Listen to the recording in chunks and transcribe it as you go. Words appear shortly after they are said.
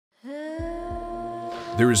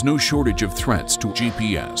There is no shortage of threats to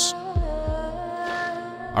GPS.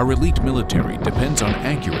 Our elite military depends on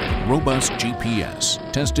accurate, robust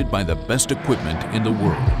GPS, tested by the best equipment in the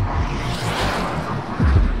world.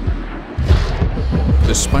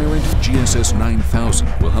 The Spirent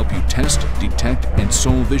GSS9000 will help you test, detect, and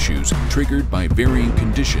solve issues triggered by varying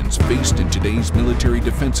conditions faced in today's military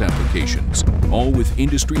defense applications, all with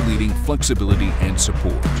industry-leading flexibility and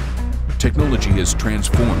support. Technology has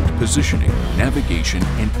transformed positioning, navigation,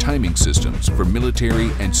 and timing systems for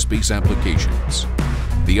military and space applications.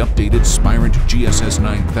 The updated Spirent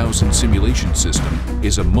GSS9000 simulation system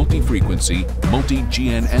is a multi-frequency,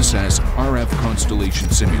 multi-GNSS RF constellation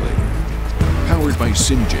simulator. Powered by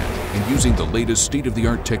SimGen and using the latest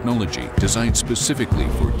state-of-the-art technology designed specifically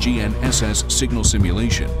for GNSS signal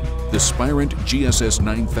simulation, the Spirent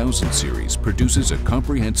GSS9000 series produces a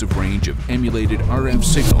comprehensive range of emulated RF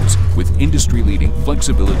signals with industry-leading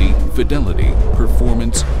flexibility, fidelity,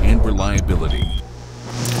 performance, and reliability.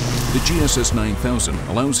 The GSS9000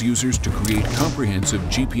 allows users to create comprehensive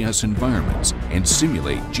GPS environments and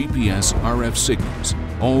simulate GPS RF signals,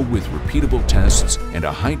 all with repeatable tests and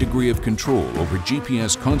a high degree of control over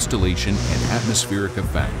GPS constellation and atmospheric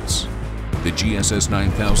effects. The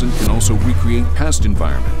GSS9000 can also recreate past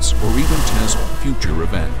environments or even test future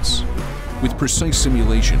events. With precise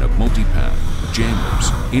simulation of multipath, jammers,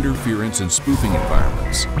 interference, and spoofing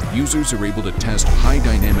environments, users are able to test high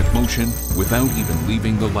dynamic motion without even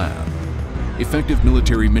leaving the lab. Effective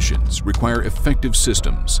military missions require effective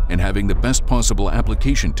systems, and having the best possible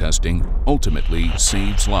application testing ultimately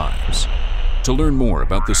saves lives. To learn more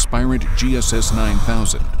about the Spirent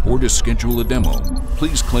GSS9000 or to schedule a demo,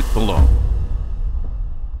 please click below.